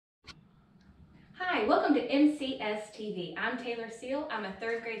Hi, welcome to MCS TV. I'm Taylor Seal. I'm a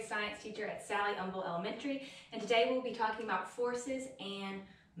third grade science teacher at Sally Umbel Elementary, and today we'll be talking about forces and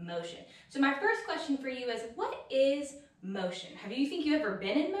motion. So my first question for you is, what is motion? Have you think you ever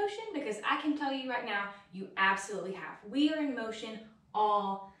been in motion? Because I can tell you right now, you absolutely have. We are in motion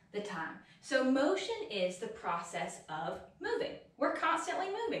all the time. So motion is the process of moving. We're constantly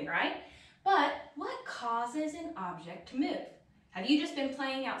moving, right? But what causes an object to move? Have you just been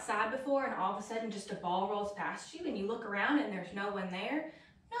playing outside before and all of a sudden just a ball rolls past you and you look around and there's no one there?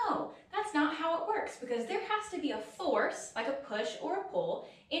 No, that's not how it works, because there has to be a force, like a push or a pull,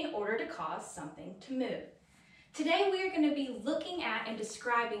 in order to cause something to move. Today we are going to be looking at and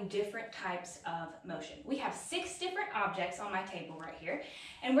describing different types of motion. We have 6 different objects on my table right here,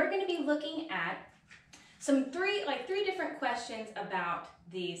 and we're going to be looking at three different questions about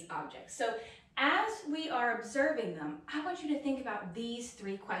these objects. So as we are observing them, I want you to think about these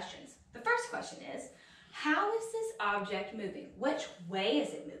 3 questions. The first question is, how is this object moving? Which way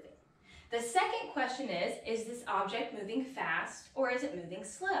is it moving? The second question is this object moving fast or is it moving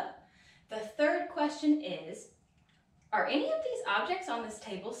slow? The third question is, are any of these objects on this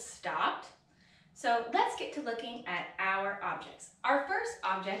table stopped? So let's get to looking at our objects. Our first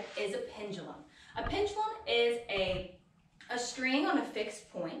object is a pendulum. A pendulum is a string on a fixed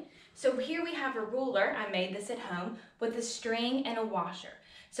point. So here we have a ruler, I made this at home, with a string and a washer.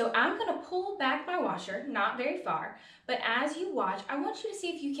 So I'm going to pull back my washer, not very far, but as you watch, I want you to see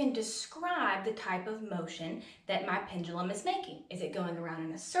if you can describe the type of motion that my pendulum is making. Is it going around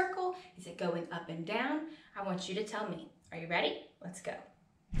in a circle? Is it going up and down? I want you to tell me. Are you ready? Let's go.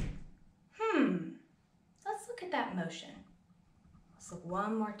 Let's look at that motion. Let's look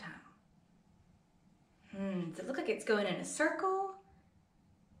one more time. Does it look like it's going in a circle?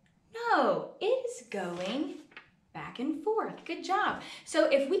 No, it is going back and forth. Good job. So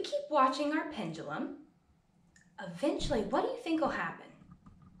if we keep watching our pendulum, eventually, what do you think will happen?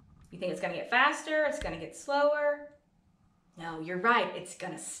 You think it's going to get faster? It's going to get slower? No, you're right. It's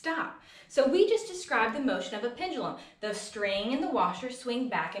going to stop. So we just described the motion of a pendulum. The string and the washer swing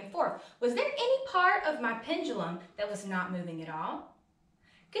back and forth. Was there any part of my pendulum that was not moving at all?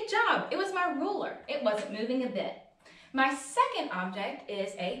 Good job. It was my ruler. It wasn't moving a bit. My second object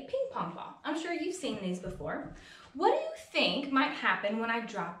is a ping pong ball. I'm sure you've seen these before. What do you think might happen when I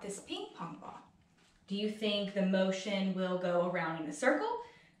drop this ping pong ball? Do you think the motion will go around in a circle?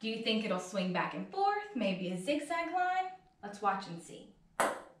 Do you think it'll swing back and forth? Maybe a zigzag line? Let's watch and see.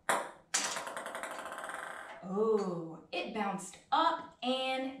 Oh, it bounced up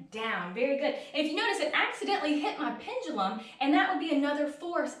and down. Very good. And if you notice, it accidentally hit my pendulum, and that would be another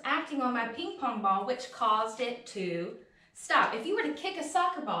force acting on my ping pong ball, which caused it to stop. If you were to kick a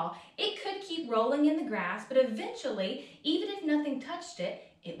soccer ball, it could keep rolling in the grass, but eventually, even if nothing touched it,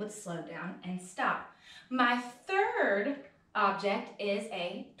 it would slow down and stop. My third object is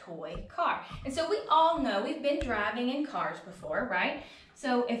a toy car. And so we all know we've been driving in cars before, right?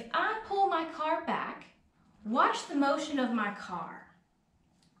 So if I pull my car back, watch the motion of my car.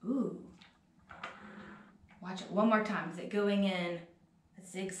 Ooh. Watch it one more time. Is it going in a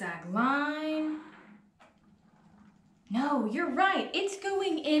zigzag line? No, you're right. It's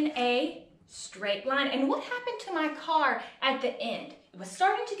going in a straight line. And what happened to my car at the end? It was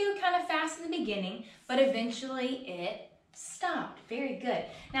starting to go kind of fast in the beginning, but eventually it stopped. Very good.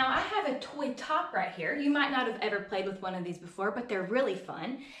 Now I have a toy top right here. You might not have ever played with one of these before, but they're really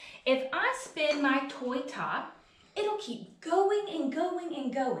fun. If I spin my toy top, it'll keep going and going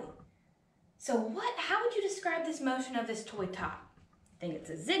and going. So how would you describe this motion of this toy top? Think it's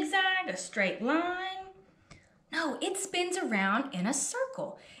a zigzag, a straight line? No, it spins around in a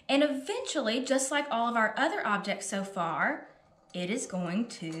circle. And eventually, just like all of our other objects so far, it is going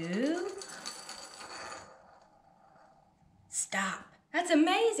to stop. That's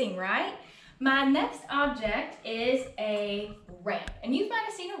amazing, right? My next object is a ramp. And you might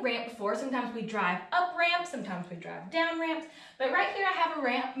have seen a ramp before. Sometimes we drive up ramps, sometimes we drive down ramps. But right here I have a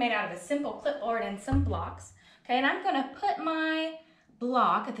ramp made out of a simple clipboard and some blocks. Okay, and I'm gonna put my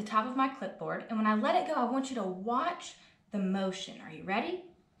block at the top of my clipboard, and when I let it go, I want you to watch the motion. Are you ready?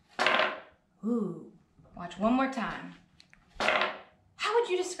 Ooh, watch one more time. How would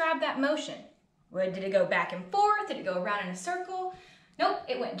you describe that motion? Did it go back and forth? Did it go around in a circle? Nope,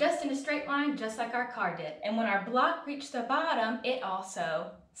 it went just in a straight line, just like our car did. And when our block reached the bottom, it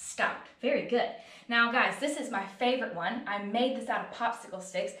also stopped. Very good. Now guys, this is my favorite one. I made this out of popsicle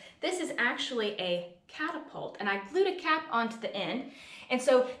sticks. This is actually a catapult, and I glued a cap onto the end. And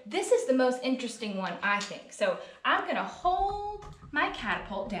so this is the most interesting one, I think. So I'm gonna hold my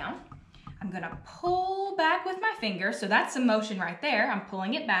catapult down. I'm gonna pull back with my finger. So that's the motion right there. I'm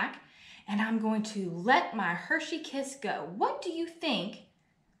pulling it back. and I'm going to let my Hershey Kiss go. What do you think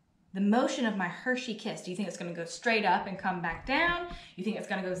the motion of my Hershey Kiss? Do you think it's going to go straight up and come back down? You think it's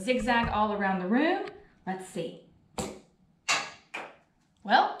going to go zigzag all around the room? Let's see.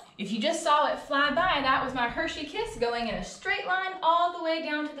 Well, if you just saw it fly by, that was my Hershey Kiss going in a straight line all the way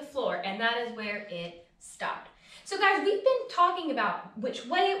down to the floor, and that is where it stopped. So guys, we've been talking about which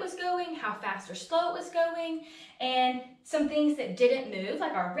way it was going, how fast or slow it was going, and some things that didn't move,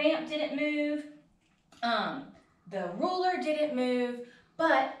 like our ramp didn't move, the ruler didn't move,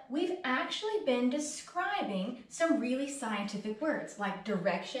 but we've actually been describing some really scientific words like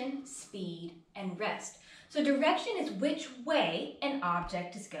direction, speed, and rest. So direction is which way an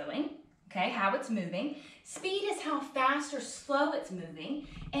object is going, okay, how it's moving. Speed is how fast or slow it's moving,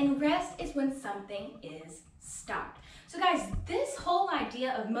 and rest is when something is stopped. So guys, this whole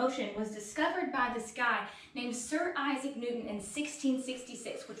idea of motion was discovered by this guy named Sir Isaac Newton in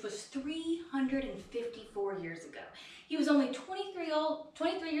 1666, which was 354 years ago. He was only 23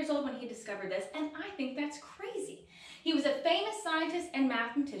 years old when he discovered this, and I think that's crazy. He was a famous scientist and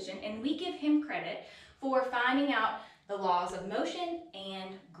mathematician, and we give him credit for finding out the laws of motion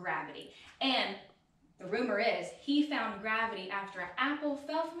and gravity. And the rumor is he found gravity after an apple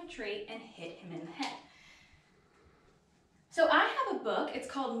fell from a tree and hit him in the head. So I have a book, it's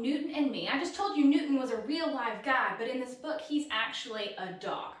called Newton and Me. I just told you Newton was a real live guy, but in this book he's actually a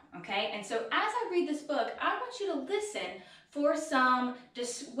dog, okay? And so as I read this book, I want you to listen for some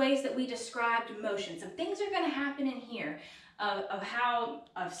ways that we described motion. Some things are gonna happen in here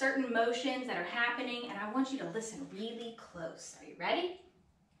of certain motions that are happening, and I want you to listen really close. Are you ready?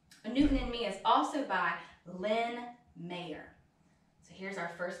 Newton and Me is also by Lynn Mayer. So here's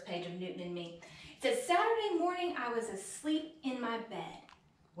our first page of Newton and Me. It says, Saturday morning I was asleep in my bed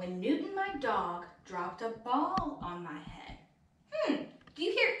when Newton, my dog, dropped a ball on my head. Do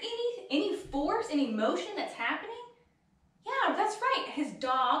you hear any force, any motion that's happening? Yeah, that's right. His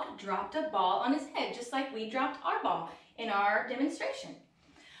dog dropped a ball on his head, just like we dropped our ball in our demonstration.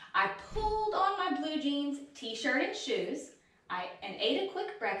 I pulled on my blue jeans, t-shirt, and shoes, and ate a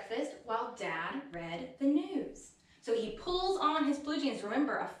quick breakfast while Dad read the news. So he pulls on his blue jeans.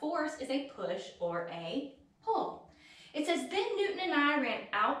 Remember, a force is a push or a pull. It says, then Newton and I ran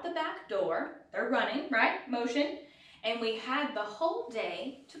out the back door. They're running, right? Motion. And we had the whole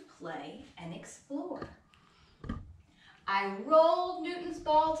day to play and explore. I rolled Newton's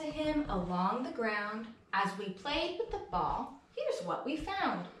ball to him along the ground. As we played with the ball, here's what we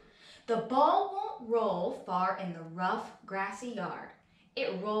found. The ball won't roll far in the rough, grassy yard.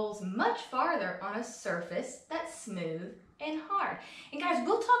 It rolls much farther on a surface that's smooth and hard. And guys,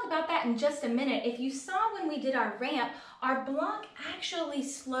 we'll talk about that in just a minute. If you saw when we did our ramp, our block actually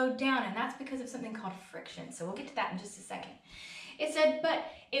slowed down, and that's because of something called friction. So we'll get to that in just a second. It said, but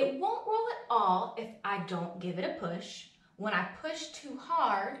it won't roll at all if I don't give it a push. When I pushed too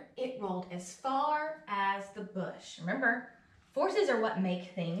hard, it rolled as far as the bush. Remember, forces are what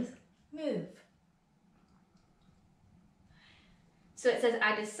make things move. So it says,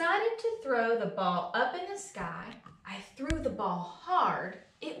 I decided to throw the ball up in the sky. I threw the ball hard.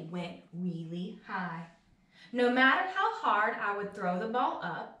 It went really high. No matter how hard I would throw the ball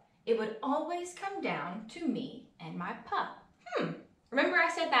up, it would always come down to me and my pup. Remember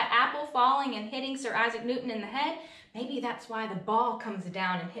I said that apple falling and hitting Sir Isaac Newton in the head? Maybe that's why the ball comes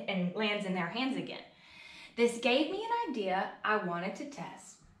down and lands in their hands again. This gave me an idea I wanted to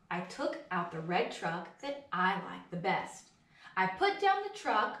test. I took out the red truck that I like the best. I put the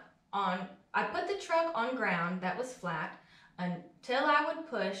truck on ground that was flat. Until I would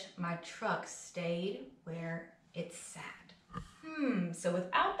push, my truck stayed where it sat. So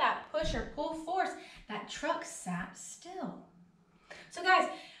without that push or pull force, that truck sat still. So guys,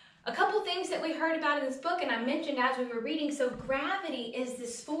 a couple things that we heard about in this book, and I mentioned as we were reading, so gravity is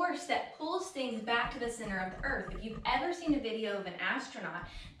this force that pulls things back to the center of the earth. If you've ever seen a video of an astronaut,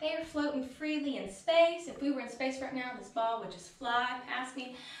 they are floating freely in space. If we were in space right now, this ball would just fly past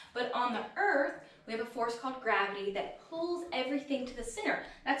me. But on the earth, we have a force called gravity that pulls everything to the center.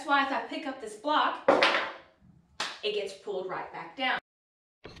 That's why if I pick up this block, it gets pulled right back down.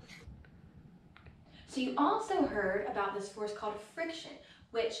 So you also heard about this force called friction,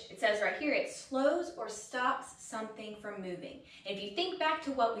 which it says right here, it slows or stops something from moving. And if you think back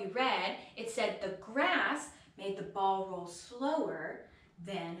to what we read, it said the grass made the ball roll slower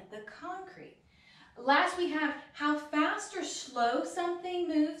than the concrete. Last we have how fast or slow something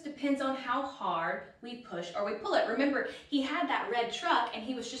moves depends on how hard we push or we pull it. Remember, he had that red truck and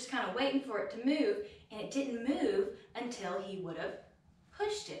he was just kind of waiting for it to move, and it didn't move until he would have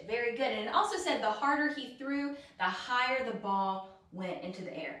pushed it. Very good. And it also said the harder he threw, the higher the ball went into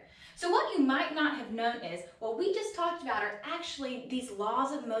the air. So what you might not have known is, what we just talked about are actually these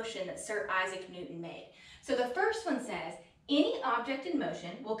laws of motion that Sir Isaac Newton made. So the first one says, any object in motion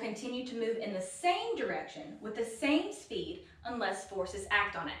will continue to move in the same direction with the same speed unless forces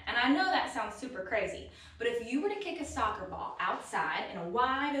act on it. And I know that sounds super crazy, but if you were to kick a soccer ball outside in a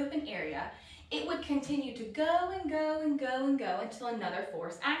wide open area, it would continue to go and go and go and go until another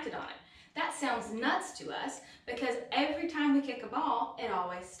force acted on it. That sounds nuts to us because every time we kick a ball, it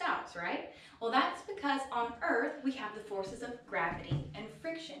always stops, right? Well, that's because on Earth, we have the forces of gravity and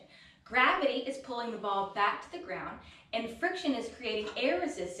friction. Gravity is pulling the ball back to the ground, and friction is creating air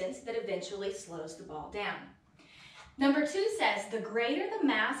resistance that eventually slows the ball down. Number 2 says, the greater the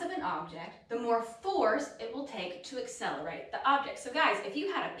mass of an object, the more force it will take to accelerate the object. So guys, if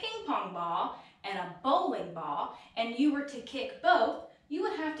you had a ping pong ball and a bowling ball, and you were to kick both, you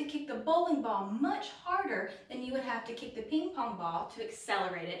would have to kick the bowling ball much harder than you would have to kick the ping pong ball to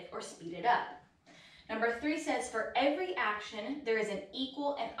accelerate it or speed it up. Number 3 says, for every action, there is an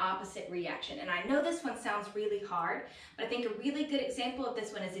equal and opposite reaction. And I know this one sounds really hard, but I think a really good example of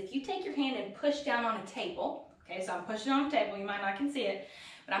this one is if you take your hand and push down on a table. Okay, so I'm pushing on a table, you might not can see it,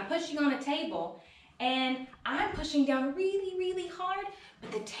 but I'm pushing on a table and I'm pushing down really, really hard,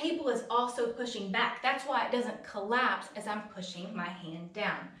 but the table is also pushing back. That's why it doesn't collapse as I'm pushing my hand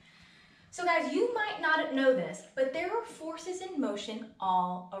down. So guys, you might not know this, but there are forces in motion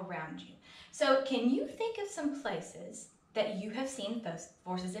all around you. So can you think of some places that you have seen those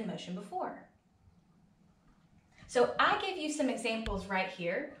forces in motion before? So I give you some examples right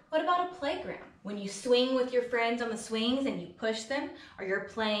here. What about a playground? When you swing with your friends on the swings and you push them, or you're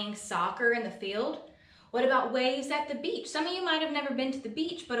playing soccer in the field? What about waves at the beach? Some of you might have never been to the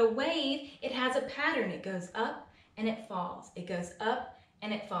beach, but a wave, it has a pattern. It goes up and it falls. It goes up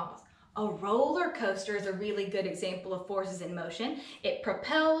and it falls. A roller coaster is a really good example of forces in motion. It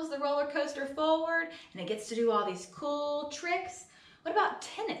propels the roller coaster forward and it gets to do all these cool tricks. What about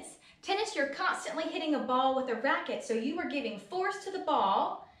tennis? Tennis, you're constantly hitting a ball with a racket, so you are giving force to the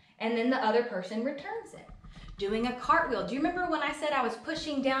ball and then the other person returns it. Doing a cartwheel. Do you remember when I said I was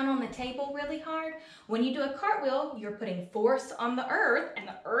pushing down on the table really hard? When you do a cartwheel, you're putting force on the earth and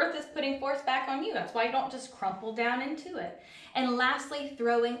the earth is putting force back on you. That's why you don't just crumple down into it. And lastly,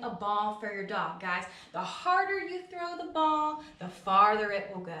 throwing a ball for your dog. Guys, the harder you throw the ball, the farther it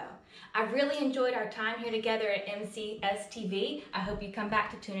will go. I really enjoyed our time here together at MCS TV. I hope you come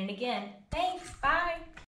back to tune in again. Thanks, bye.